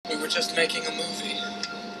just making a movie.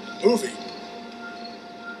 Movie?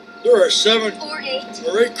 There are 7 or 8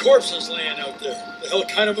 or 8 corpses laying out there. The hell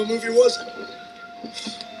kind of a movie was it?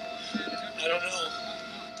 I don't know.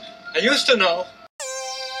 I used to know.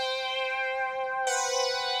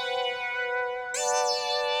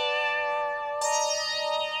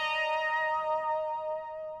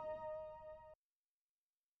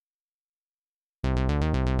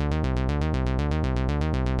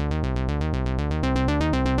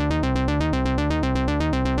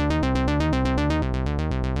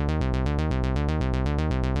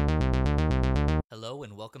 Hello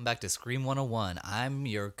and welcome back to Scream 101. I'm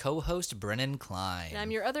your co-host Brennan Klein. And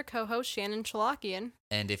I'm your other co-host, Shannon Chalakian.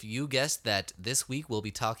 And if you guessed that this week we'll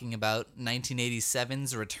be talking about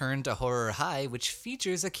 1987's Return to Horror High, which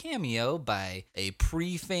features a cameo by a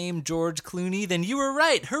pre-famed George Clooney, then you were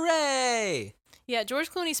right. Hooray! Yeah,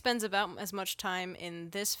 George Clooney spends about as much time in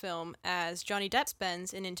this film as Johnny Depp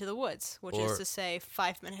spends in Into the Woods, which is to say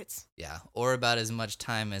 5 minutes. Yeah, or about as much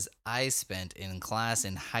time as I spent in class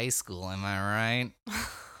in high school, am I right?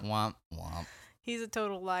 Womp womp. He's a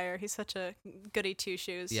total liar. He's such a goody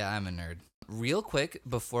two-shoes. Yeah, I'm a nerd. Real quick,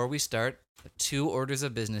 before we start, 2 orders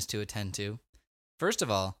of business to attend to. First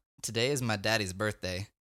of all, today is my daddy's birthday.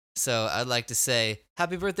 So I'd like to say,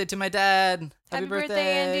 happy birthday to my dad! Happy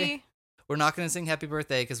birthday, Andy! We're not going to sing happy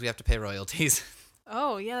birthday because we have to pay royalties.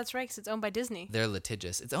 Oh, yeah, that's right, because it's owned by Disney. They're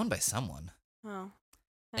litigious. It's owned by someone. Oh,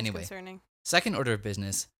 that's Anyway. concerning. Second order of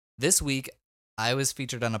business. This week, I was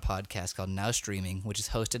featured on a podcast called Now Streaming, which is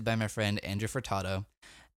hosted by my friend Andrew Furtado.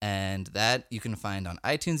 And that you can find on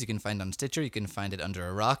iTunes, you can find on Stitcher, you can find it under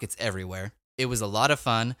a rock. It's everywhere. It was a lot of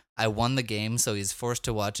fun. I won the game, so he's forced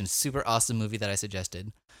to watch a super awesome movie that I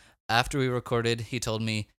suggested. After we recorded, he told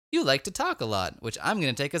me, "You like to talk a lot," which I'm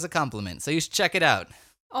going to take as a compliment, so you should check it out.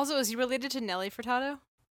 Also, is he related to Nelly Furtado?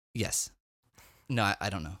 Yes. No, I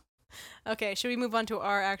don't know. Okay, should we move on to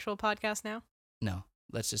our actual podcast now? No,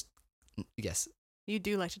 let's just, yes. You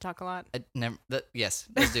do like to talk a lot. Yes,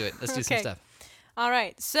 let's do it. Let's do some Okay. stuff. All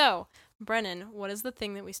right, so, Brennan, what is the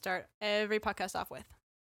thing that we start every podcast off with?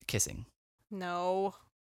 Kissing. No,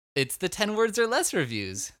 It's the 10 words or less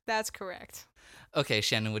reviews. that's correct. Okay,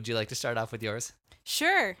 Shannon, would you like to start off with yours?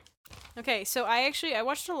 Sure. Okay, so I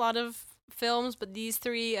watched a lot of films, but these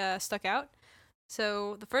 3 stuck out.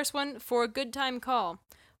 So the first one, For a Good Time Call.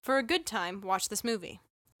 For a good time, watch this movie.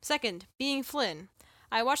 Second, Being Flynn.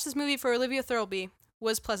 I watched this movie for Olivia Thirlby,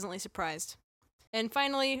 was pleasantly surprised. And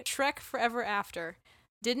finally, Shrek Forever After.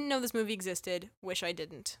 Didn't know this movie existed, wish I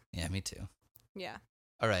didn't. Yeah, me too. Yeah.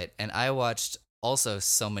 All right, and I watched also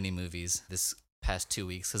so many movies this past 2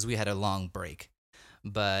 weeks because we had a long break.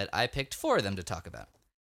 But I picked 4 of them to talk about.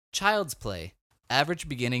 Child's Play, average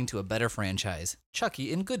beginning to a better franchise,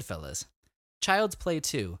 Chucky in Goodfellas. Child's Play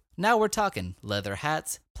 2, now we're talking, leather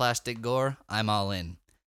hats, plastic gore, I'm all in.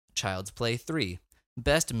 Child's Play 3,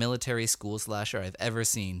 best military school slasher I've ever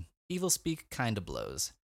seen, Evil Speak kinda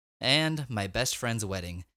blows. And My Best Friend's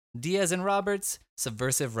Wedding, Diaz and Roberts,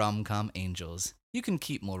 subversive rom-com angels. You can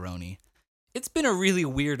keep Mulroney. It's been a really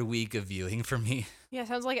weird week of viewing for me. Yeah,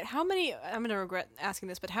 sounds like it. How many, I'm going to regret asking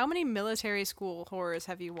this, but how many military school horrors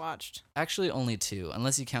have you watched? Actually, only 2,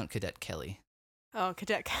 unless you count Cadet Kelly. Oh,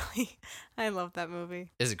 Cadet Kelly. I love that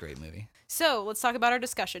movie. It's a great movie. So, let's talk about our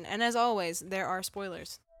discussion. And as always, there are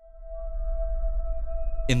spoilers.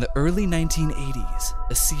 In the early 1980s,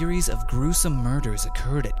 a series of gruesome murders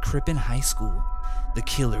occurred at Crippen High School. The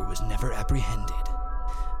killer was never apprehended.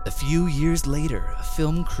 A few years later, a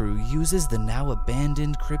film crew uses the now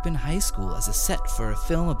abandoned Crippen High School as a set for a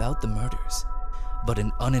film about the murders. But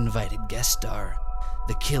an uninvited guest star,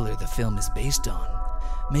 the killer the film is based on,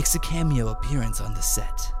 makes a cameo appearance on the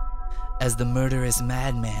set. As the murderous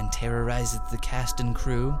madman terrorizes the cast and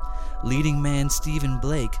crew, leading man Stephen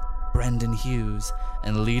Blake, Brendan Hughes,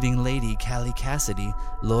 and leading lady Callie Cassidy,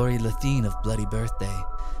 Lori Lathine of Bloody Birthday,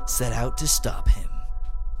 set out to stop him.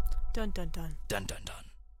 Dun dun dun. Dun dun dun.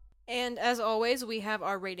 And as always, we have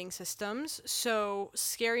our rating systems. So,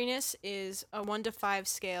 scariness is a 1 to 5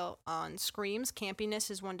 scale on screams, campiness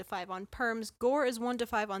is 1 to 5 on perms, gore is 1 to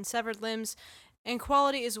 5 on severed limbs, and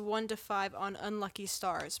quality is 1 to 5 on unlucky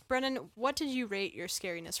stars. Brennan, what did you rate your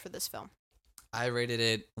scariness for this film? I rated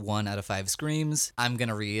it 1 out of 5 screams. I'm going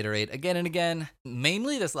to reiterate again and again.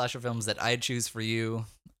 Mainly the slasher films that I choose for you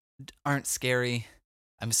aren't scary.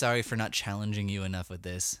 I'm sorry for not challenging you enough with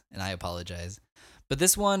this, and I apologize. But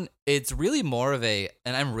this one, it's really more of and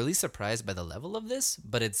I'm really surprised by the level of this,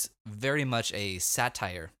 but it's very much a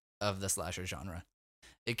satire of the slasher genre.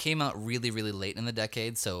 It came out really, really late in the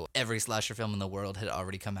decade, so every slasher film in the world had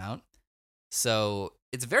already come out. So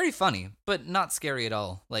it's very funny, but not scary at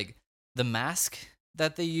all. Like, The Mask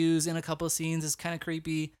that they use in a couple of scenes is kind of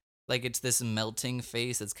creepy. Like, it's this melting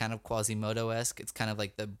face that's kind of Quasimodo-esque. It's kind of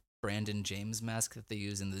like the Brandon James mask that they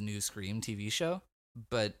use in the new Scream TV show.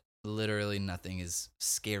 But literally nothing is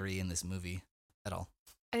scary in this movie at all.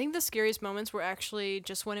 I think the scariest moments were actually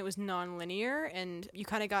just when it was non-linear and you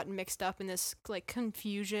kind of got mixed up in this like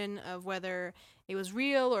confusion of whether it was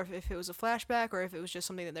real or if it was a flashback or if it was just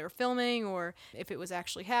something that they were filming or if it was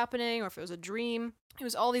actually happening or if it was a dream. It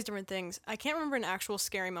was all these different things. I can't remember an actual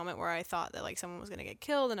scary moment where I thought that like someone was going to get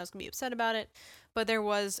killed and I was going to be upset about it, but there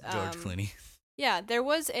was George Clooney. Yeah, there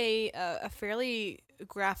was a fairly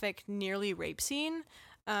graphic nearly rape scene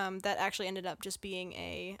that actually ended up just being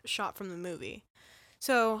a shot from the movie.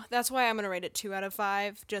 So that's why I'm going to rate it 2 out of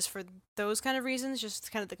 5, just for those kind of reasons,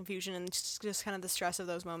 just kind of the confusion and just kind of the stress of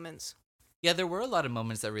those moments. Yeah, there were a lot of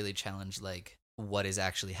moments that really challenged, like, what is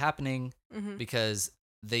actually happening, because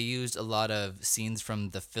they used a lot of scenes from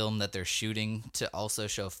the film that they're shooting to also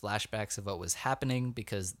show flashbacks of what was happening,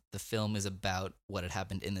 because the film is about what had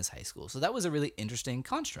happened in this high school. So that was a really interesting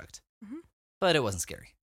construct, but it wasn't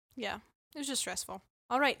scary. Yeah, it was just stressful.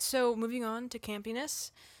 All right, so moving on to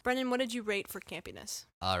campiness. Brendan, what did you rate for campiness?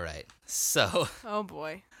 All right, so... Oh,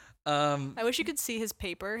 boy. I wish you could see his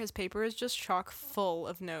paper. His paper is just chock full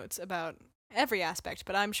of notes about every aspect,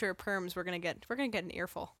 but I'm sure perms we're gonna get an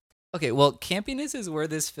earful. Okay, well, campiness is where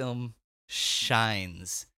this film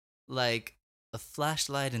shines like a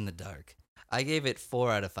flashlight in the dark. I gave it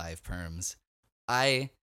 4 out of 5 perms. I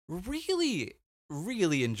really,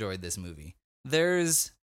 really enjoyed this movie.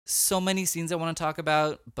 There's so many scenes I want to talk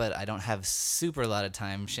about, but I don't have super a lot of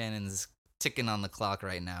time. Shannon's ticking on the clock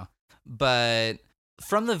right now. But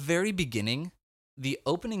from the very beginning, the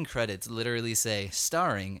opening credits literally say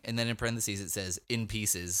starring, and then in parentheses it says in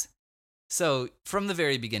pieces. So from the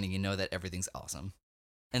very beginning, you know that everything's awesome.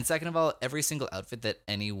 And second of all, every single outfit that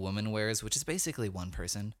any woman wears, which is basically one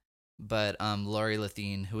person, but Laurie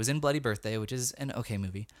Lathine, who was in Bloody Birthday, which is an okay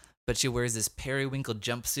movie, but she wears this periwinkle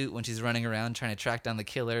jumpsuit when she's running around trying to track down the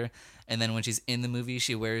killer. And then when she's in the movie,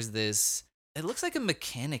 she wears this, it looks like a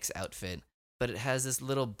mechanic's outfit, but it has this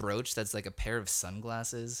little brooch that's like a pair of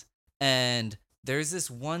sunglasses. And there's this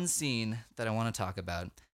one scene that I want to talk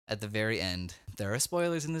about at the very end. There are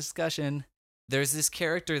spoilers in this discussion. There's this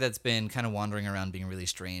character that's been kind of wandering around being really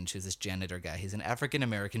strange, who's this janitor guy. He's an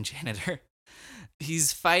African-American janitor.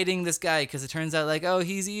 He's fighting this guy because it turns out, like, oh,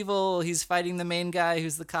 he's evil. He's fighting the main guy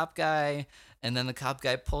who's the cop guy. And then the cop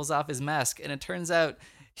guy pulls off his mask, and it turns out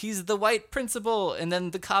he's the white principal. And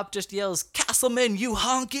then the cop just yells, "Castleman, you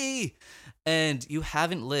honky!" And you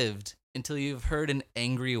haven't lived until you've heard an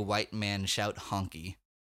angry white man shout honky.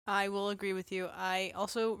 I will agree with you. I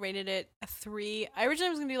also rated it a 3. I originally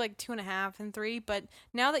was going to do like 2.5 and 3, but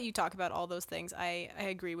now that you talk about all those things, I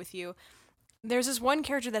agree with you. There's this one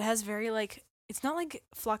character that has very like, it's not like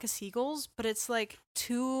flock of seagulls, but it's like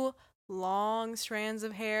 2 long strands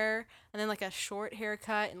of hair and then like a short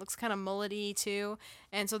haircut. It looks kind of mullety too.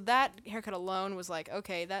 And so that haircut alone was like,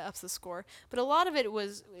 okay, that ups the score. But a lot of it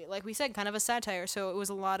was, like we said, kind of a satire. So it was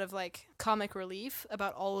a lot of like comic relief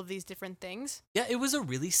about all of these different things. Yeah, it was a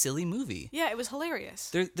really silly movie. Yeah, it was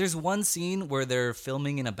hilarious. There's one scene where they're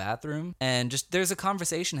filming in a bathroom and just there's a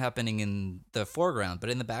conversation happening in the foreground, but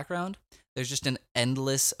in the background, there's just an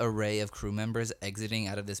endless array of crew members exiting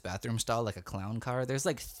out of this bathroom stall like a clown car. There's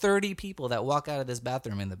like 30 people that walk out of this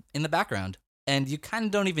bathroom in the background, and you kind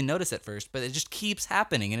of don't even notice at first, but it just keeps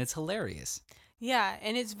happening, and it's hilarious. Yeah,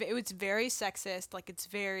 and it's very sexist. Like it's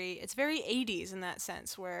very 80s in that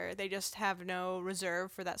sense, where they just have no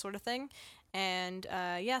reserve for that sort of thing. And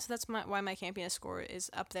yeah, so that's why my campiness score is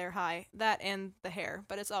up there high. That and the hair,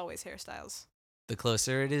 but it's always hairstyles. The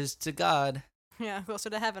closer it is to God. Yeah, closer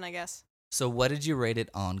to heaven, I guess. So what did you rate it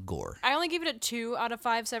on gore? I only gave it a 2 out of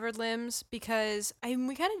 5 severed limbs because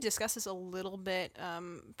we kind of discussed this a little bit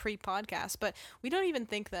pre-podcast, but we don't even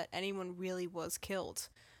think that anyone really was killed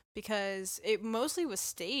because it mostly was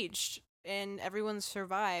staged and everyone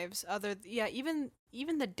survives. Even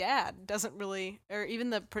the dad doesn't really, or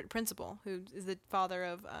even the principal, who is the father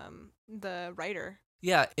of the writer.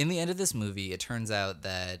 Yeah, in the end of this movie, it turns out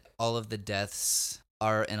that all of the deaths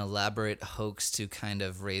are an elaborate hoax to kind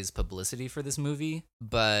of raise publicity for this movie,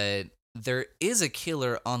 but there is a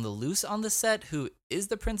killer on the loose on the set who is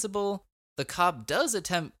the principal. The cop does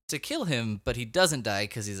attempt to kill him, but he doesn't die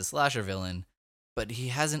because he's a slasher villain, but he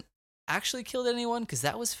hasn't actually killed anyone because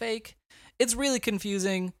that was fake. It's really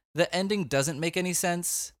confusing. The ending doesn't make any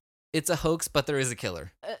sense. It's a hoax, but there is a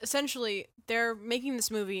killer. Essentially, they're making this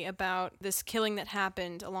movie about this killing that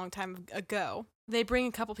happened a long time ago. They bring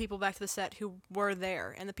a couple people back to the set who were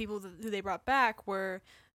there, and the people who they brought back were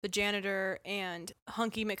the janitor, and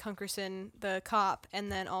Hunky McHunkerson, the cop,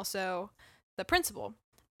 and then also the principal.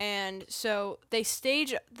 And so they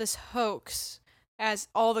stage this hoax as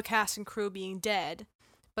all the cast and crew being dead,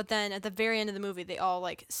 but then at the very end of the movie, they all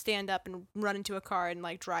like stand up and run into a car and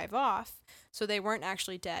like drive off. So they weren't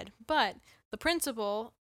actually dead. But the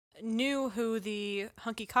principal knew who the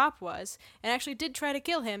hunky cop was and actually did try to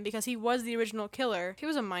kill him because he was the original killer. It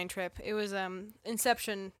was a mind trip. It was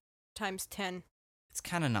Inception times 10. It's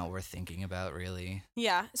kind of not worth thinking about, really.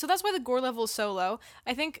 Yeah, so that's why the gore level is so low.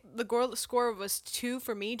 I think the gore score was 2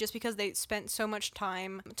 for me just because they spent so much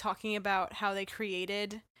time talking about how they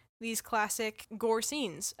created these classic gore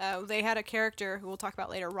scenes. They had a character who we'll talk about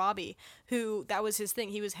later, Robbie, who that was his thing.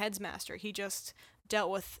 He was heads master. He just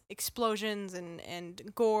dealt with explosions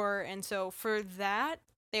and gore, and so for that,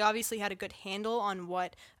 they obviously had a good handle on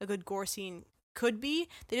what a good gore scene could be.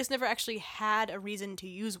 They just never actually had a reason to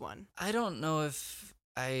use one. I don't know if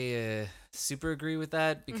I super agree with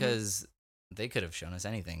that because they could have shown us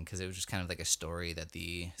anything because it was just kind of like a story that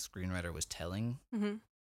the screenwriter was telling. They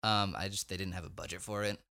didn't have a budget for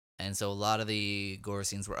it. And so a lot of the gore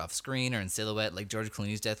scenes were off screen or in silhouette. Like George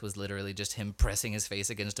Clooney's death was literally just him pressing his face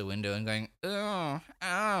against a window and going, oh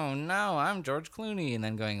no, I'm George Clooney. And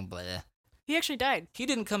then going, bleh. He actually died. He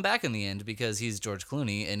didn't come back in the end because he's George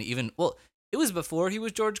Clooney. And it was before he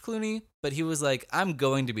was George Clooney, but he was like, I'm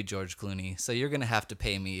going to be George Clooney, so you're going to have to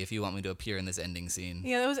pay me if you want me to appear in this ending scene.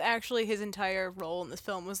 Yeah, that was actually his entire role in this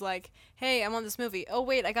film was like, hey, I'm on this movie. Oh,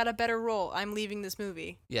 wait, I got a better role. I'm leaving this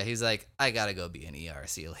movie. Yeah, he's like, I got to go be an ER.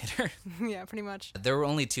 See you later. Yeah, pretty much. There were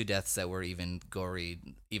only 2 deaths that were even gory,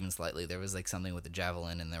 even slightly. There was like something with the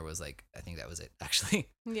javelin, and there was like, I think that was it, actually.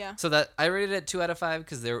 Yeah. So that I rated it 2 out of 5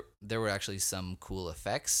 because there were actually some cool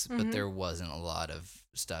effects, but there wasn't a lot of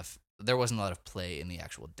stuff. There wasn't a lot of play in the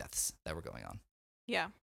actual deaths that were going on. Yeah.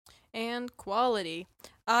 And quality.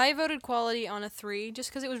 I voted quality on a 3 just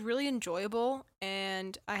because it was really enjoyable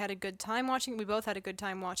and I had a good time watching it. We both had a good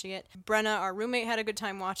time watching it. Brenna, our roommate, had a good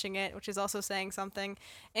time watching it, which is also saying something.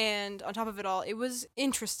 And on top of it all, it was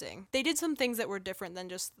interesting. They did some things that were different than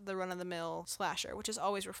just the run-of-the-mill slasher, which is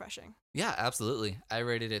always refreshing. Yeah, absolutely. I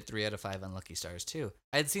rated it 3 out of 5 on Lucky Stars, too.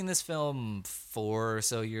 I had seen this film 4 or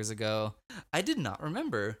so years ago. I did not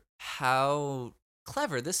remember how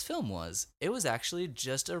clever this film was. It was actually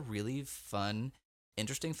just a really fun,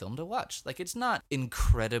 interesting film to watch. Like, it's not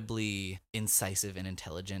incredibly incisive and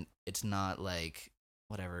intelligent. It's not like,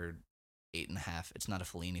 8.5. It's not a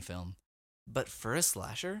Fellini film. But for a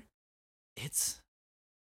slasher, it's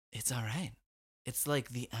all right. It's like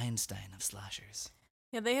the Einstein of slashers.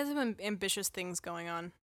 Yeah, they had some ambitious things going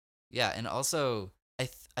on. Yeah, and also,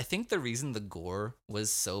 I think the reason the gore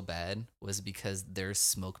was so bad was because their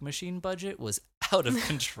smoke machine budget was out of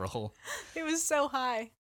control. It was so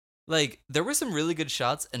high. Like, there were some really good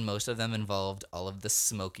shots, and most of them involved all of the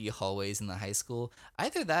smoky hallways in the high school.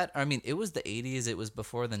 Either that, or, I mean, it was the 80s. It was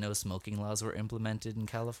before the no smoking laws were implemented in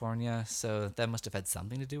California, so that must have had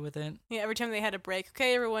something to do with it. Yeah, every time they had a break,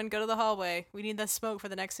 okay, everyone, go to the hallway. We need that smoke for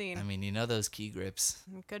the next scene. I mean, you know those key grips.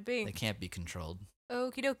 Could be. They can't be controlled.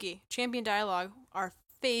 Okie dokie. Champion dialogue, our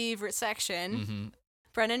favorite section. Mm-hmm.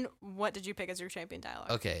 Brennan, what did you pick as your champion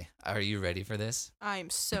dialogue? Okay, are you ready for this? I am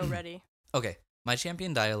so ready. Okay, my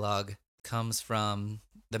champion dialogue comes from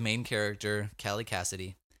the main character, Callie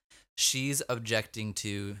Cassidy. She's objecting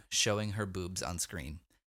to showing her boobs on screen.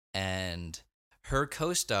 And her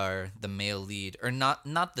co-star, the male lead, or not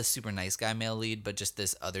the super nice guy male lead, but just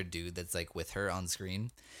this other dude that's like with her on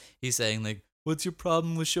screen, he's saying like, what's your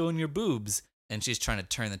problem with showing your boobs? And she's trying to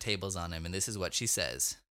turn the tables on him, and this is what she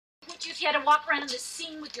says. Would you if you had to walk around in the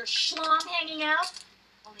scene with your schlong hanging out?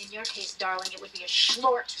 Only in your case, darling, it would be a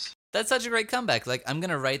schlort. That's such a great comeback. Like, I'm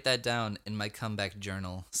going to write that down in my comeback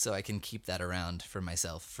journal so I can keep that around for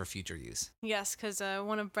myself for future use. Yes, because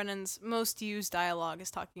one of Brennan's most used dialogue is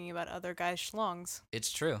talking about other guys' schlongs.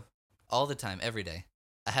 It's true. All the time, every day.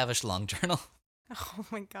 I have a schlong journal. Oh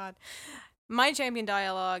my god. My champion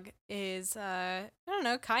dialogue is, I don't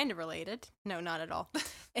know, kind of related. No, not at all.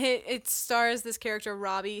 It stars this character,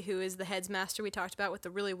 Robbie, who is the heads master we talked about with the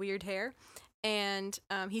really weird hair. And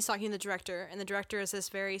he's talking to the director, and the director is this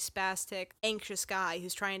very spastic, anxious guy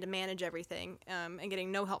who's trying to manage everything and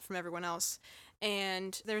getting no help from everyone else.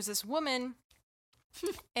 And there's this woman,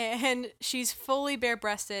 and she's fully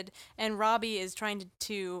bare-breasted, and Robbie is trying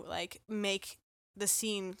to like, make the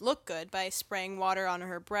scene look good by spraying water on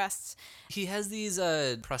her breasts. He has these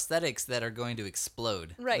prosthetics that are going to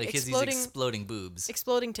explode. Right, like he has these exploding boobs.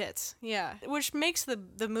 Exploding tits, yeah. Which makes the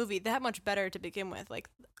movie that much better to begin with. Like,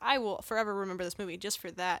 I will forever remember this movie just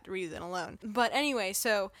for that reason alone. But anyway,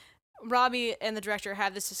 so Robbie and the director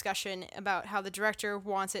had this discussion about how the director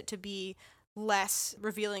wants it to be less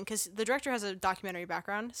revealing because the director has a documentary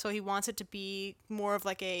background, so he wants it to be more of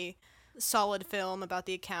like a solid film about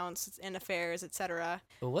the accounts and affairs, etc.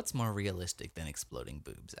 But what's more realistic than exploding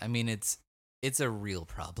boobs? I mean, it's a real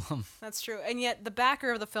problem. That's true. And yet the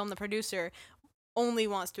backer of the film, the producer, only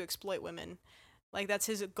wants to exploit women. Like, that's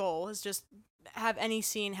his goal, is just have any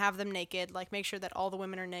scene, have them naked, like make sure that all the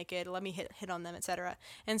women are naked, let me hit on them, etc.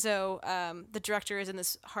 And so the director is in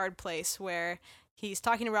this hard place where he's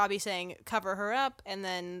talking to Robbie saying cover her up, and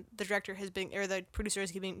then the director has been, or the producer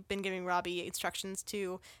has been giving Robbie instructions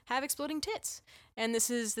to have exploding tits. And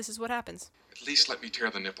this is what happens. At least let me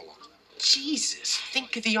tear the nipple off. Jesus,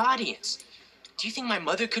 think of the audience. Do you think my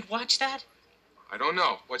mother could watch that? I don't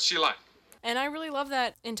know. What's she like? And I really love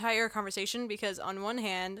that entire conversation because on one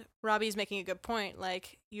hand, Robbie's making a good point.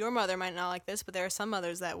 Like, your mother might not like this, but there are some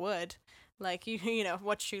mothers that would. Like, you know,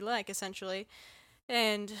 what's she like, essentially?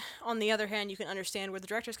 And on the other hand, you can understand where the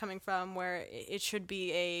director's coming from, where it should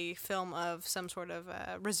be a film of some sort of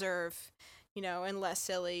reserve, you know, and less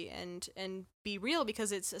silly and be real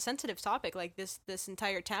because it's a sensitive topic. Like, this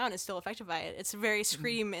entire town is still affected by it. It's very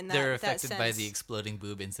Scream in that They're that affected sense. by the exploding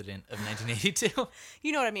boob incident of 1982.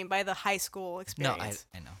 You know what I mean, by the high school No, experience.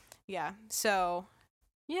 I know. Yeah. So,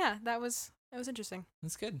 yeah, that was interesting.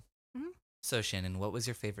 That's good. Mhm. So, Shannon, what was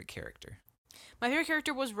your favorite character? My favorite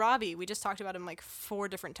character was Robbie. We just talked about him like 4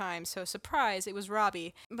 different times. So, surprise, it was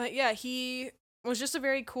Robbie. But yeah, he was just a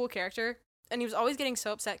very cool character. And he was always getting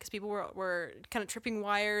so upset because people were kind of tripping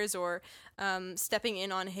wires or stepping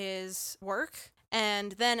in on his work.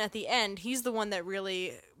 And then at the end, he's the one that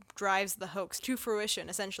really drives the hoax to fruition,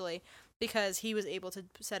 essentially, because he was able to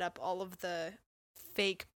set up all of the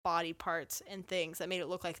fake body parts and things that made it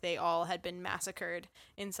look like they all had been massacred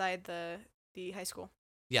inside the high school.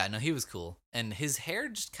 Yeah, no, he was cool. And his hair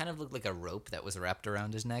just kind of looked like a rope that was wrapped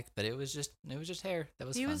around his neck, but it was just hair. That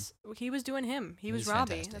was fun. He was doing him. He was was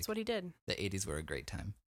Robbie. fantastic. That's what he did. The 80s were a great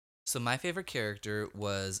time. So my favorite character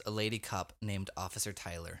was a lady cop named Officer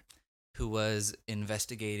Tyler, who was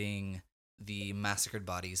investigating the massacred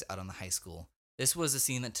bodies out on the high school. This was a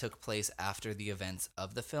scene that took place after the events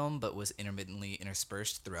of the film, but was intermittently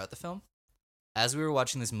interspersed throughout the film. As we were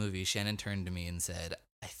watching this movie, Shannon turned to me and said,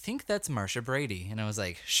 I think that's Marsha Brady. And I was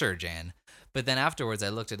like, sure, Jan. But then afterwards I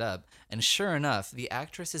looked it up, and sure enough, the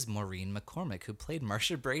actress is Maureen McCormick, who played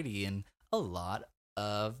Marsha Brady in a lot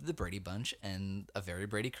of The Brady Bunch and A Very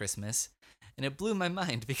Brady Christmas. And it blew my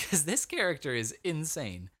mind because this character is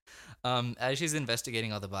insane. As she's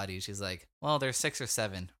investigating all the bodies, she's like, well, there's 6 or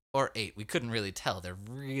 7. Or 8, we couldn't really tell.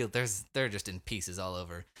 They're just in pieces all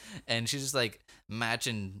over. And she's just like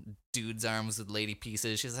matching dudes' arms with lady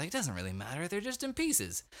pieces. She's like, it doesn't really matter, they're just in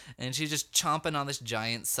pieces. And she's just chomping on this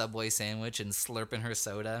giant Subway sandwich and slurping her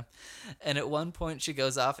soda. And at one point she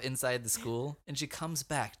goes off inside the school and she comes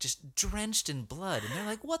back just drenched in blood. And they're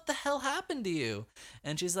like, what the hell happened to you?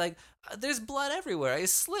 And she's like, there's blood everywhere. I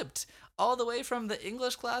slipped all the way from the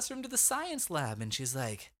English classroom to the science lab. And she's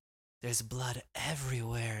like, there's blood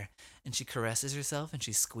everywhere. And she caresses herself and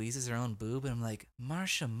she squeezes her own boob. And I'm like,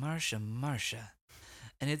 Marsha, Marsha, Marsha.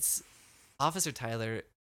 And it's, Officer Tyler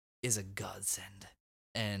is a godsend.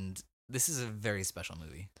 And this is a very special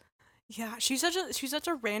movie. Yeah, she's such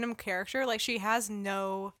a random character. Like, she has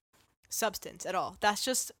no substance at all. That's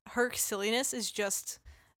just, her silliness is just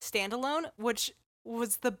standalone, which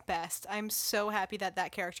was the best. I'm so happy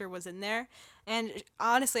that character was in there. And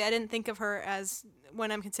honestly, I didn't think of her as,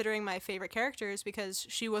 when I'm considering my favorite characters, because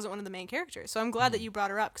she wasn't one of the main characters. So I'm glad that you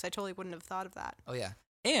brought her up, because I totally wouldn't have thought of that. Oh, yeah.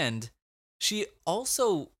 And she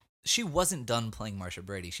wasn't done playing Marsha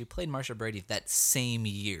Brady. She played Marsha Brady that same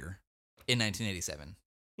year in 1987.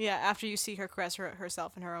 Yeah, after you see her caress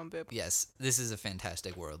herself in her own boob. Yes, this is a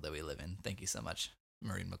fantastic world that we live in. Thank you so much,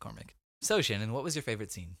 Maureen McCormick. So, Shannon, what was your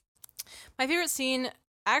favorite scene? My favorite scene,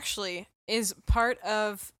 actually, is part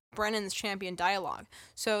of Brennan's champion dialogue.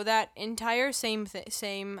 So that entire same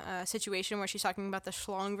situation where she's talking about the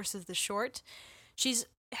schlong versus the short, she's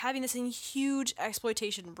having this huge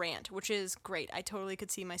exploitation rant, which is great. I totally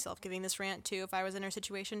could see myself giving this rant too if I was in her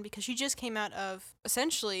situation, because she just came out of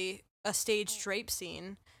essentially a staged rape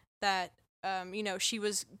scene that, she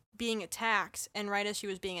was being attacked, and right as she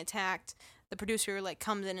was being attacked, the producer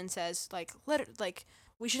comes in and says let her,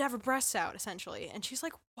 we should have her breasts out, essentially. And she's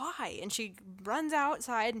like, why? And she runs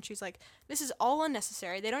outside and she's like, this is all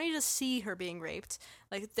unnecessary. They don't need to see her being raped.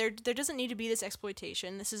 There doesn't need to be this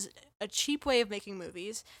exploitation. This is a cheap way of making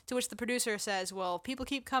movies. To which the producer says, well, people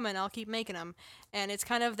keep coming, I'll keep making them. And it's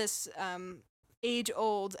kind of this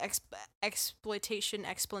age-old exploitation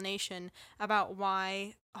explanation about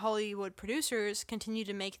why Hollywood producers continue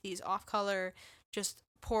to make these off-color, just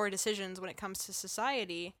poor decisions when it comes to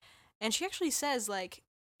society. And she actually says, like,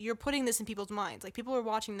 you're putting this in people's minds. Like, people are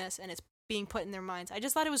watching this and it's being put in their minds. I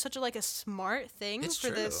just thought it was such a smart thing It's for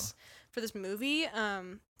true. this movie.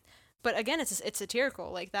 But again, it's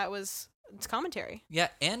satirical. Like, it's commentary. Yeah,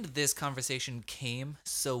 and this conversation came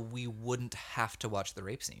so we wouldn't have to watch the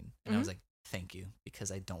rape scene. And I was like, thank you,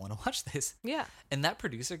 because I don't want to watch this. Yeah. And that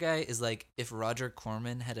producer guy is like if Roger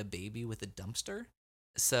Corman had a baby with a dumpster.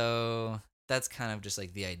 So that's kind of just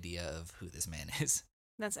like the idea of who this man is.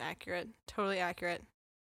 That's accurate. Totally accurate.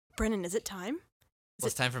 Brennan, is it time? Well,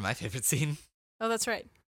 it's time for my favorite scene. Oh, that's right.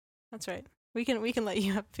 That's right. We can let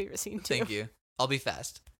you have a favorite scene too. Thank you. I'll be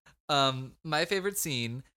fast. My favorite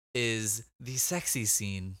scene is the sexy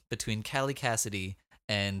scene between Callie Cassidy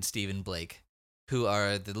and Stephen Blake, who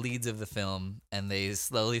are the leads of the film, and they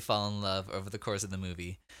slowly fall in love over the course of the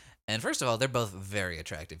movie. And first of all, they're both very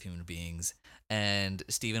attractive human beings. And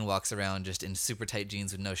Stephen walks around just in super tight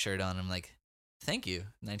jeans with no shirt on. I'm like, thank you,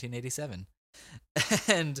 1987.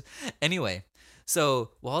 And anyway,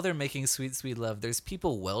 so while they're making sweet, sweet love, there's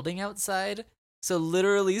people welding outside. So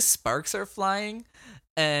literally sparks are flying.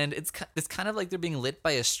 And it's kind of like they're being lit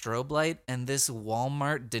by a strobe light, and this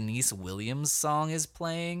Walmart Denise Williams song is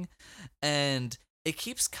playing, and it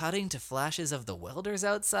keeps cutting to flashes of the welders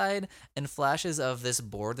outside and flashes of this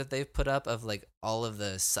board that they've put up of like all of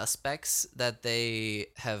the suspects that they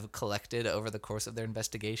have collected over the course of their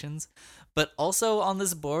investigations. But also on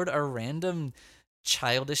this board are random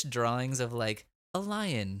childish drawings of like a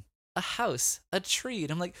lion, a house, a tree.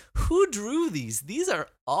 And I'm like, who drew these? These are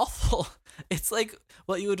awful. It's like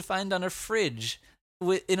what you would find on a fridge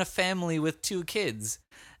in a family with 2 kids.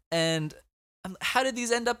 And how did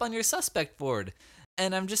these end up on your suspect board?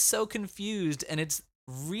 And I'm just so confused. And it's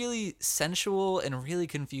really sensual and really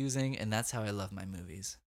confusing. And that's how I love my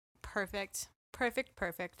movies. Perfect. Perfect.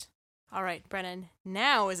 Perfect. All right, Brennan.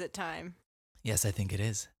 Now is it time? Yes, I think it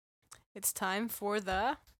is. It's time for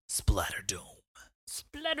the Splatterdome.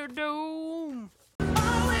 Splatterdome.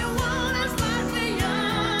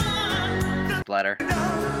 Splatter.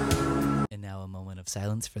 And now a moment of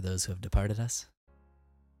silence for those who have departed us.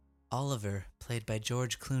 Oliver, played by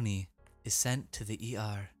George Clooney, is sent to the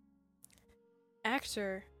ER.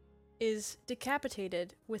 Actor is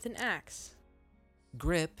decapitated with an axe.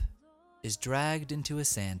 Grip is dragged into a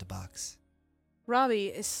sandbox. Robbie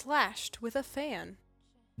is slashed with a fan.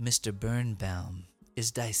 Mr. Birnbaum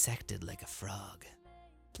is dissected like a frog.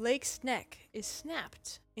 Blake's neck is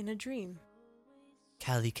snapped in a dream.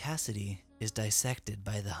 Callie Cassidy is dissected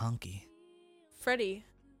by the honky. Freddy,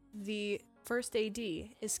 the first AD,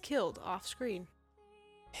 is killed off screen.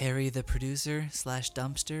 Harry, the producer /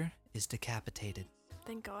 dumpster, is decapitated.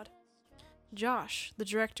 Thank God. Josh, the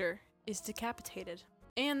director, is decapitated.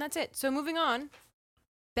 And that's it. So moving on.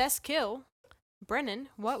 Best kill. Brennan,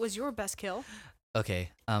 what was your best kill? Okay,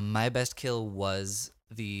 my best kill was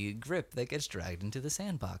the Grip that gets dragged into the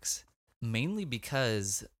sandbox. Mainly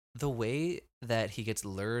because the way that he gets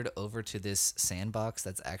lured over to this sandbox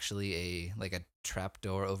that's actually a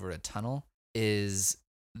trapdoor over a tunnel is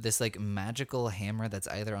this like magical hammer that's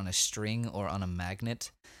either on a string or on a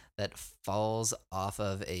magnet that falls off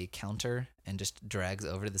of a counter and just drags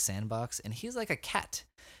over to the sandbox. And he's like a cat.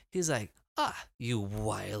 He's like, you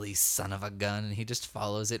wily son of a gun. And he just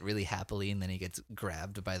follows it really happily, and then he gets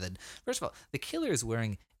grabbed by the... First of all, the killer is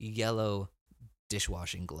wearing yellow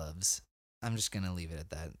dishwashing gloves. I'm just going to leave it at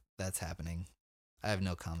that. That's happening. I have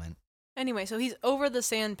no comment. Anyway, so he's over the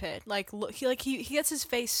sand pit. He gets his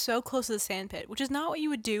face so close to the sand pit, which is not what you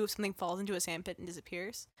would do if something falls into a sand pit and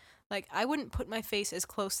disappears. Like, I wouldn't put my face as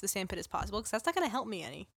close to the sand pit as possible, because that's not going to help me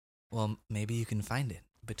any. Well, maybe you can find it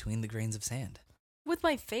between the grains of sand. With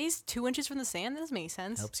my face 2 inches from the sand? That doesn't make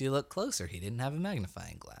sense. Helps you look closer. He didn't have a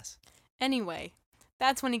magnifying glass. Anyway,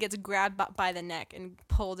 that's when he gets grabbed by the neck and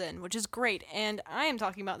pulled in, which is great. And I am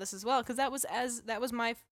talking about this as well, because that was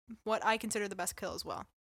my what I consider the best kill as well.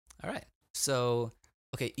 All right. So,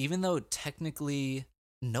 okay, even though technically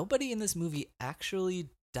nobody in this movie actually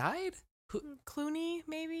died? Clooney,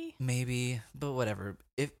 maybe? Maybe, but whatever.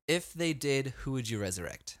 If they did, who would you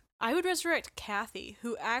resurrect? I would resurrect Kathy,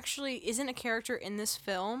 who actually isn't a character in this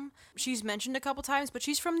film. She's mentioned a couple times, but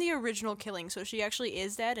she's from the original Killing, so she actually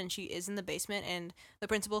is dead, and she is in the basement, and the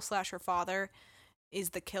principal / her father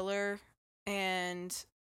is the killer. And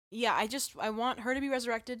yeah, I want her to be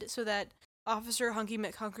resurrected so that Officer Hunky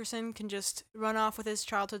McHunkerson can just run off with his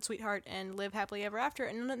childhood sweetheart and live happily ever after,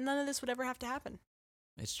 and none of this would ever have to happen.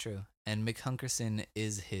 It's true. And McHunkerson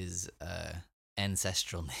is his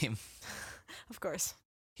ancestral name. of course.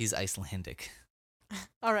 He's Icelandic.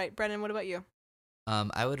 All right, Brennan, what about you?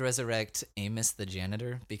 I would resurrect Amos the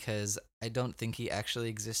janitor because I don't think he actually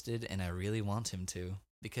existed and I really want him to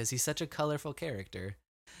because he's such a colorful character.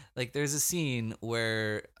 Like, there's a scene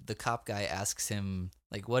where the cop guy asks him,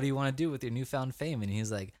 like, what do you want to do with your newfound fame? And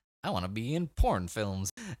he's like, I want to be in porn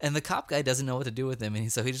films. And the cop guy doesn't know what to do with him,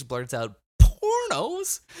 and so he just blurts out,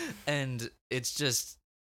 pornos! And it's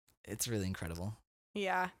really incredible.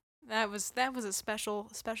 Yeah, that was a special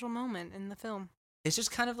moment in the film. It's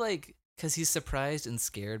just kind of like, because he's surprised and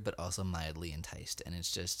scared, but also mildly enticed. And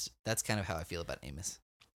it's just, that's kind of how I feel about Amos.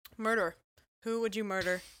 Murder. Who would you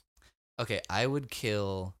murder? Okay, I would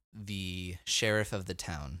kill the sheriff of the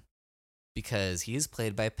town because he is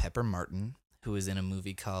played by Pepper Martin, who is in a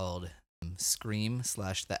movie called Scream /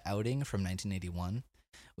 The Outing from 1981,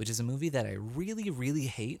 which is a movie that I really, really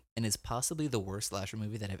hate and is possibly the worst slasher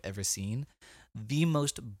movie that I've ever seen. The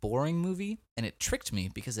most boring movie, and it tricked me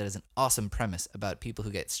because it has an awesome premise about people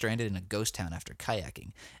who get stranded in a ghost town after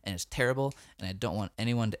kayaking, and it's terrible, and I don't want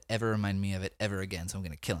anyone to ever remind me of it ever again, so I'm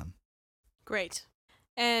going to kill him. Great.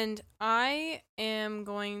 And I am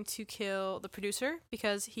going to kill the producer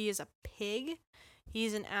because he is a pig.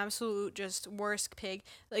 He's an absolute just worst pig.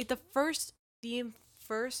 Like the first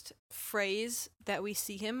phrase that we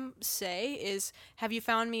see him say is, "Have you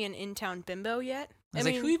found me an in-town bimbo yet?" I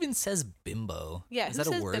mean, who even says bimbo? Yeah, is who that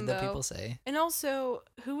a says word bimbo? that people say? And also,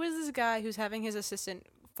 who is this guy who's having his assistant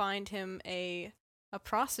find him a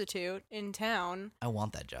prostitute in town? I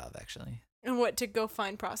want that job, actually. And what, to go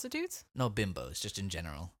find prostitutes? No, bimbos, just in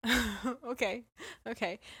general. Okay.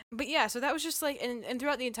 But yeah, so that was just like, and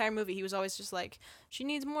throughout the entire movie, he was always just like, she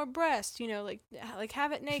needs more breast, you know, like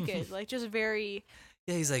have it naked, like just very...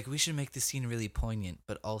 Yeah, he's like, we should make the scene really poignant,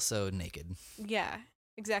 but also naked. Yeah,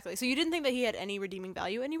 exactly. So you didn't think that he had any redeeming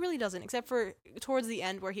value, and he really doesn't, except for towards the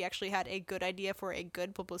end where he actually had a good idea for a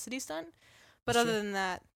good publicity stunt. But That's other true. than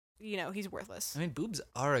that, you know, he's worthless. I mean, boobs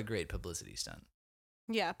are a great publicity stunt.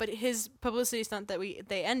 Yeah, but his publicity stunt that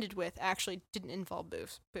they ended with actually didn't involve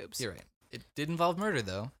boobs. You're right. It did involve murder,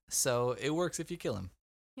 though, so it works if you kill him.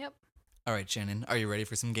 Yep. All right, Shannon, are you ready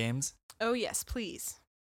for some games? Oh, yes, please.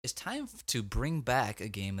 It's time to bring back a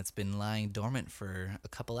game that's been lying dormant for a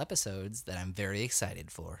couple episodes that I'm very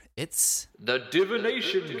excited for. It's The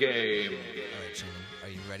Divination Game. All right, Shannon, are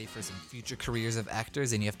you ready for some future careers of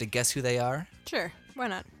actors and you have to guess who they are? Sure, why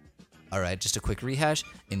not? All right, just a quick rehash.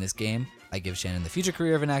 In this game, I give Shannon the future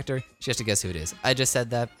career of an actor. She has to guess who it is. I just said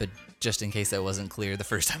that, but just in case that wasn't clear the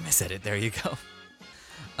first time I said it, there you go.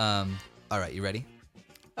 All right, you ready?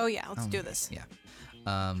 Oh, yeah, let's do this. Yeah.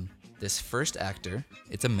 This first actor,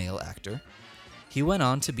 it's a male actor. He went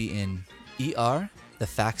on to be in ER, The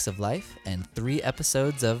Facts of Life, and 3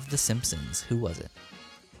 episodes of The Simpsons. Who was it?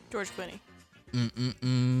 George Clooney.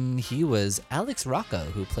 He was Alex Rocco,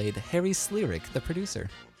 who played Harry Slerick, the producer.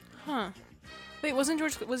 Huh. Wait, was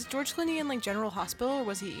George Clooney in like General Hospital or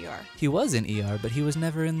was he ER? He was in ER, but he was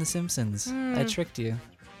never in The Simpsons. I tricked you.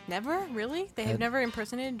 Never? Really? They have never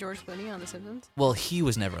impersonated George Clooney on The Simpsons? Well, he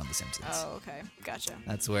was never on The Simpsons. Oh, okay. Gotcha.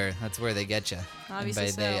 That's where they get you. Obviously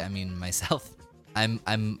and by they, so. I mean myself.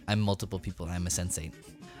 I'm multiple people. I'm a sensate.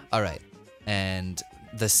 All right, and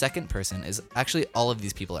the second person is actually all of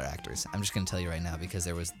these people are actors. I'm just gonna tell you right now because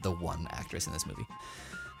there was the one actress in this movie.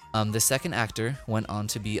 The second actor went on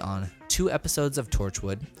to be on 2 episodes of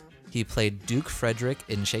Torchwood. He played Duke Frederick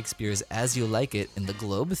in Shakespeare's As You Like It in the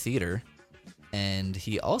Globe Theater. And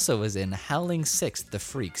he also was in Howling 6, The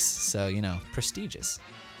Freaks. So, you know, prestigious.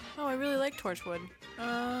 Oh, I really like Torchwood.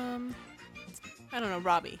 I don't know,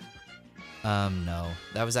 Robbie. No.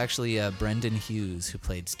 That was actually Brendan Hughes who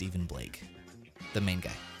played Stephen Blake. The main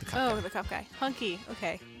guy. The cop Oh, guy. the cop guy. Hunky.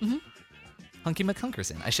 Okay. Hunky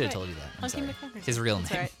McHunkerson. I should have Right. told you that. I'm Hunky sorry. McHunkerson. His real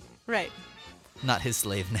That's name. all right. Right. Not his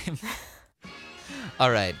slave name.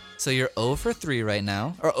 All right. So you're 0 for 3 right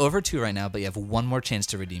now. Or 0 for 2 right now, but you have one more chance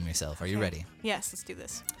to redeem yourself. Are you Okay. ready? Yes, let's do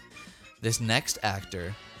this. This next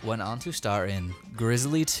actor went on to star in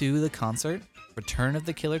Grizzly 2: The Concert, Return of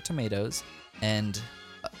the Killer Tomatoes, and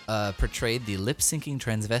portrayed the lip-syncing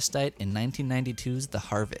transvestite in 1992's The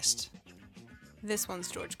Harvest. This one's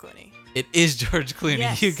George Clooney. It is George Clooney.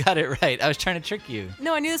 Yes. You got it right. I was trying to trick you.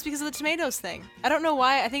 No, I knew this because of the tomatoes thing. I don't know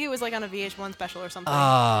why. I think it was like on a VH1 special or something. Oh,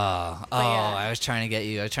 yeah. I was trying to get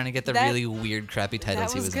you. I was trying to get the That- really weird, crappy titles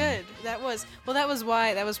that he was was good. in. That was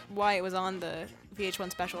why it was on the VH1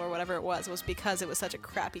 special or whatever it was because it was such a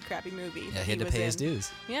crappy movie. Yeah, that he had to was pay his in.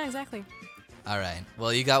 dues. Yeah, exactly. All right.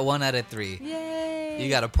 Well, you got 1 out of 3. Yay!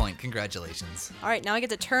 You got a point. Congratulations. All right, now I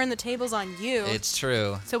get to turn the tables on you. It's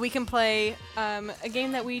true. So we can play a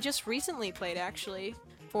game that we just recently played, actually.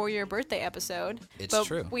 for your birthday episode. It's but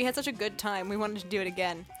true. We had such a good time. We wanted to do it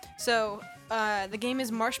again. So the game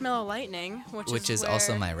is Marshmallow Lightning, which is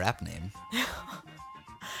also my rap name.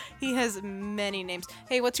 He has many names.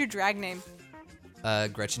 Hey, what's your drag name?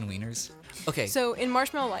 Gretchen Wieners. Okay. So in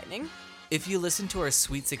Marshmallow Lightning, If you listen to our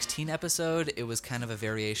Sweet 16 episode, it was kind of a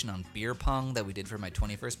variation on beer pong that we did for my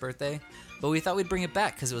 21st birthday, but we thought we'd bring it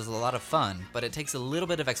back because it was a lot of fun, but it takes a little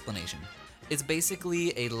bit of explanation. It's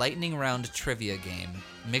basically a lightning round trivia game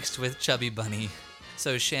mixed with Chubby Bunny.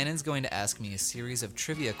 So Shannon's going to ask me a series of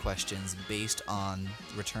trivia questions based on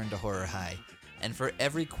Return to Horror High, and for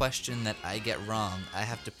every question that I get wrong, I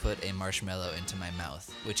have to put a marshmallow into my mouth,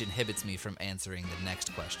 which inhibits me from answering the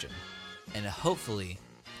next question, and hopefully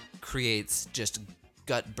creates just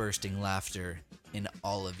gut-bursting laughter in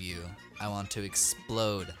all of you. I want to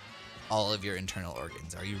explode all of your internal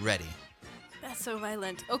organs. Are you ready? that's so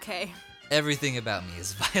violent. Okay. Everything about me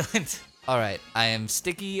is violent. All right, I am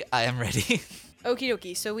sticky. I am ready. Okie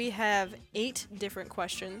dokie. So we have 8 different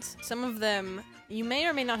questions. Some of them you may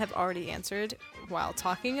or may not have already answered while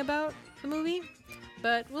talking about the movie,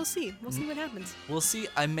 but we'll see. We'll see what happens. We'll see.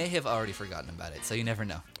 I may have already forgotten about it, so you never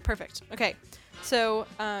know. Perfect. Okay. So,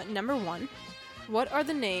 number 1. What are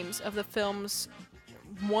the names of the film's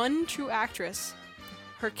one true actress,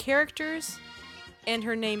 her characters, and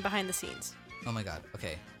her name behind the scenes? Oh my god.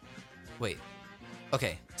 Okay. Wait.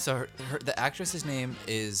 Okay. So the actress's name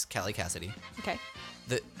is Callie Cassidy.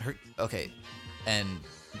 Okay. And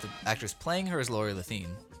the actress playing her is Lori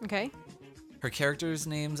Lathine. Okay. Her characters'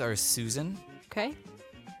 names are Susan, Okay.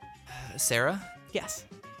 Sarah. Yes.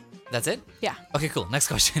 That's it? Yeah. Okay, cool. Next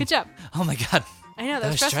question. Good job. Oh my god. I know, that That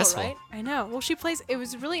was was stressful, stressful. right? I know. Well, it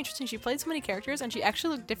was really interesting. She played so many characters, and she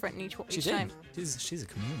actually looked different in each She time. did. She's a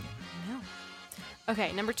chameleon. I know.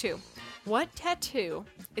 Okay, number 2. What tattoo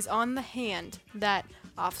is on the hand that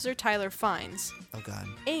Officer Tyler finds? Oh god.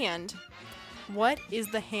 And what is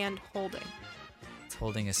the hand holding? It's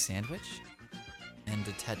holding a sandwich, and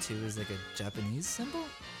the tattoo is like a Japanese symbol.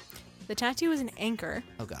 The tattoo is an anchor,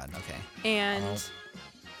 Oh god. Okay.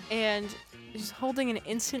 and she's holding an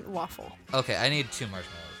instant waffle. Okay. I need 2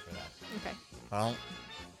 marshmallows for that. Okay. Well.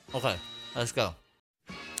 Okay. Let's go.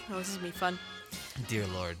 Oh, this is gonna be fun. Dear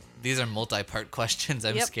Lord, these are multi-part questions.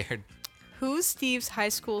 I'm Yep. scared. Who's Steve's high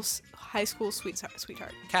school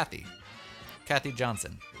sweetheart? Kathy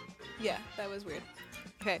Johnson. Yeah, that was weird.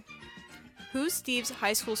 Okay. Who's Steve's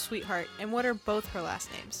high school sweetheart, and what are both her last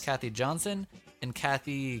names? Kathy Johnson and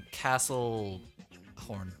Kathy Castlehorn.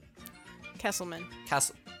 Kesselman.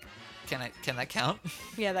 Castle. Can that count?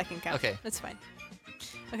 Yeah, that can count. Okay. That's fine.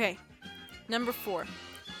 Okay. Number 4.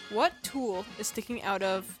 What tool is sticking out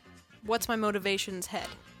of What's My Motivation's head?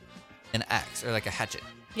 An axe or like a hatchet.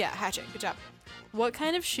 Yeah, hatchet. Good job. What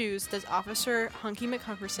kind of shoes does Officer Hunky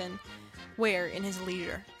McHunkerson wear in his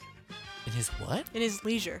leisure? In his what? In his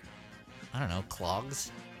leisure. I don't know.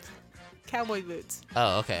 Clogs. Cowboy boots.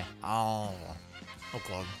 Oh, okay. Oh,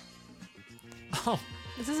 clog. Oh,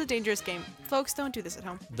 This is a dangerous game. Folks, don't do this at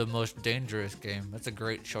home. the most dangerous game. That's a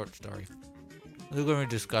great short story. This is gonna be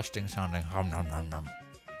disgusting sounding. Nom, nom, nom.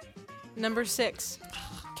 Number 6.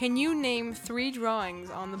 Can you name 3 drawings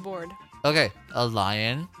on the board? Okay, a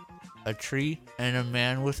lion, a tree, and a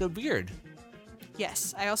man with a beard.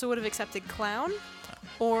 Yes. I also would have accepted clown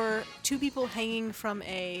or 2 people hanging from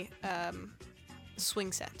a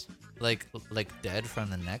swing set. Like dead from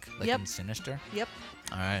the neck, like Yep. in Sinister. Yep.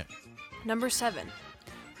 All right. Number 7.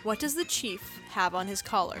 What does the chief have on his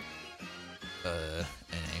collar? An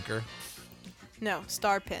anchor. No,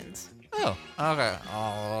 star pins. Oh, okay.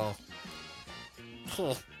 Oh.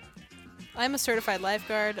 I'm a certified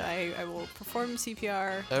lifeguard. I will perform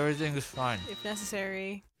CPR Everything is fine. if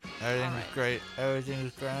necessary. Everything Alright. is great. Everything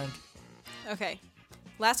is grand. Okay.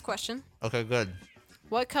 Last question. Okay, good.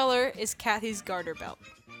 What color is Kathy's garter belt?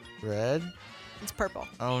 Red? It's purple.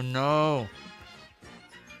 Oh no.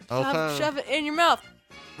 Okay. Shove it in your mouth.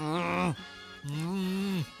 Mm.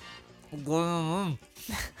 Mm. Mm.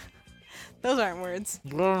 Those aren't words.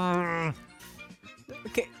 Mm.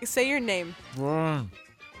 Okay, say your name. Mm.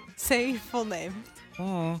 Say your full name.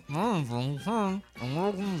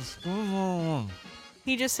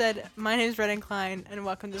 He just said, "My name's Red and Klein, and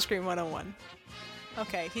welcome to Scream 101."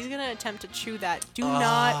 Okay, he's gonna attempt to chew that. Do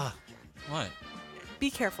not. What? Be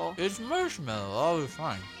careful. It's marshmallow. I'll be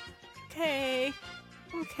fine. Okay.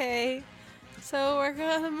 Okay. So we're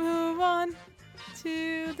gonna move on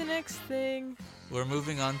to the next thing. We're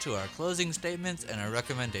moving on to our closing statements and our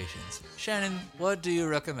recommendations. Shannon, what do you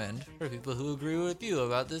recommend for people who agree with you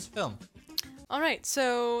about this film? All right,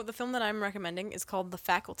 so the film that I'm recommending is called The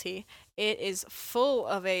Faculty. It is full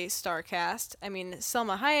of a star cast. I mean,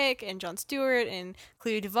 Selma Hayek and Jon Stewart and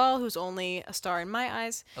Clea Duvall, who's only a star in my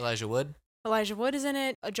eyes. Elijah Wood. Elijah Wood is in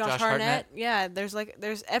it. Josh Josh Hartnett. Hartnett. Yeah,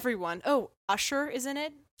 there's everyone. Oh, Usher is in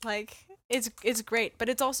it. Like it's great, but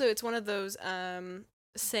it's one of those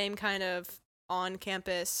same kind of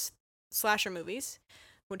on-campus slasher movies,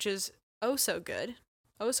 which is oh so good,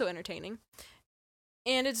 oh so entertaining.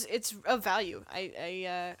 And it's of value.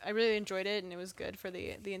 I really enjoyed it, and it was good for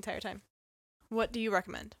the entire time. What do you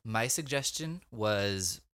recommend? My suggestion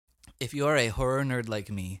was, if you're a horror nerd like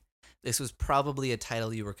me, this was probably a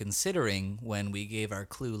title you were considering when we gave our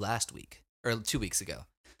clue last week, or 2 weeks ago.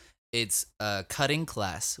 It's Cutting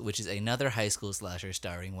Class, which is another high school slasher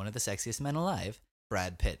starring one of the sexiest men alive,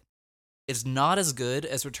 Brad Pitt. It's not as good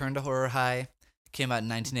as Return to Horror High. It came out in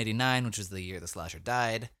 1989, which was the year the slasher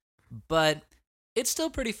died, but it's still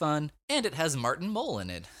pretty fun, and it has Martin Mull in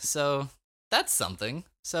it, so that's something.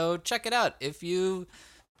 So check it out if you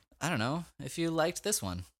liked this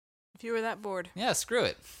one. If you were that bored. Yeah, screw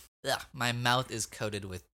it. Ugh, my mouth is coated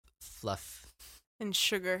with fluff. And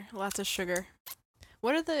sugar, lots of sugar.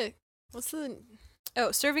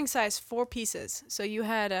 Serving size 4 pieces. So you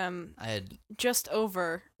had I had just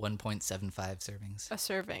over 1.75 servings. a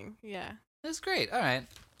serving. Yeah. That's great. All right.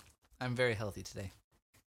 I'm very healthy today.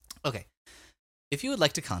 Okay. If you would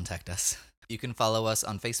like to contact us, you can follow us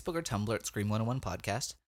on Facebook or Tumblr at Scream101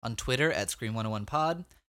 Podcast, on Twitter at Scream101 Pod.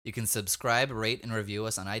 You can subscribe, rate, and review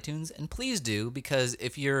us on iTunes, and please do, because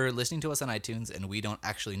if you're listening to us on iTunes and we don't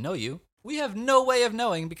actually know you, we have no way of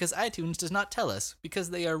knowing because iTunes does not tell us, because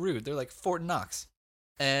they are rude. They're like Fort Knox.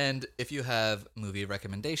 And if you have movie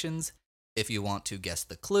recommendations, if you want to guess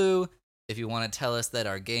the clue, if you want to tell us that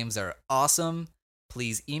our games are awesome,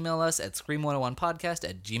 please email us at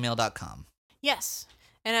scream101podcast@gmail.com. Yes.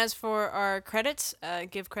 And as for our credits,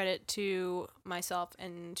 give credit to myself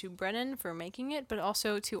and to Brennan for making it, but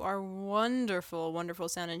also to our wonderful, wonderful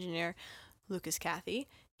sound engineer, Lucas Cathy.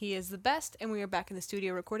 He is the best, and we are back in the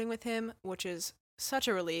studio recording with him, which is such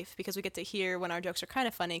a relief because we get to hear when our jokes are kind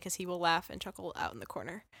of funny because he will laugh and chuckle out in the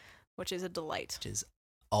corner, which is a delight. Which is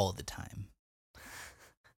all the time.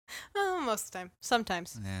 Oh, most of the time.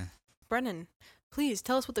 Sometimes. Yeah. Brennan, please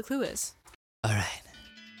tell us what the clue is. All right.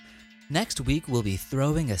 Next week, we'll be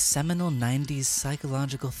throwing a seminal 90s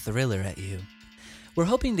psychological thriller at you. We're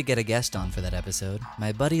hoping to get a guest on for that episode,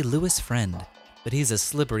 my buddy Louis Friend, but he's a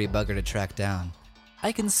slippery bugger to track down.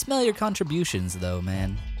 I can smell your contributions, though,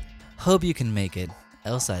 man. Hope you can make it,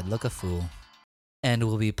 else I'd look a fool. And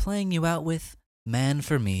we'll be playing you out with Man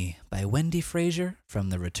for Me by Wendy Frazier from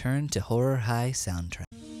the Return to Horror High soundtrack.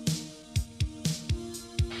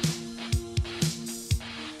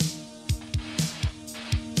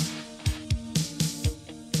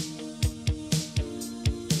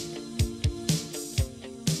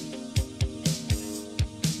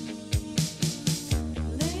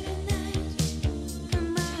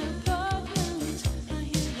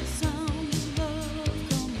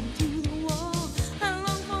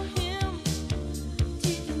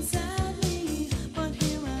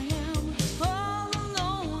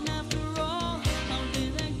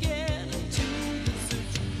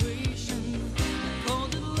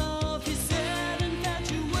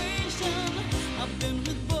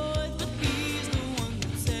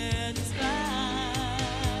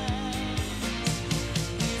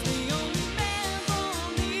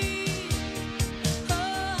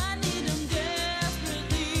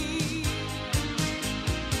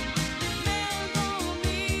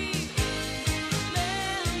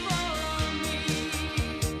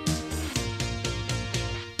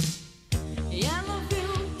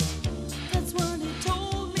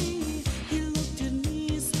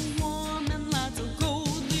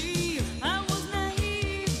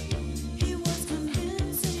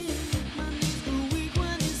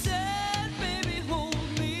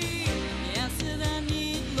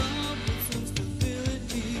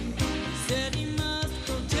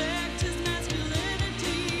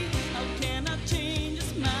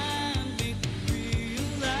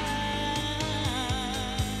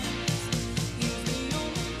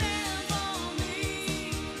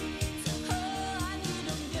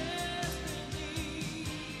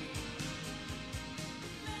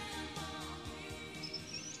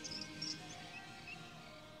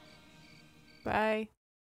 Bye.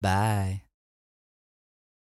 Bye.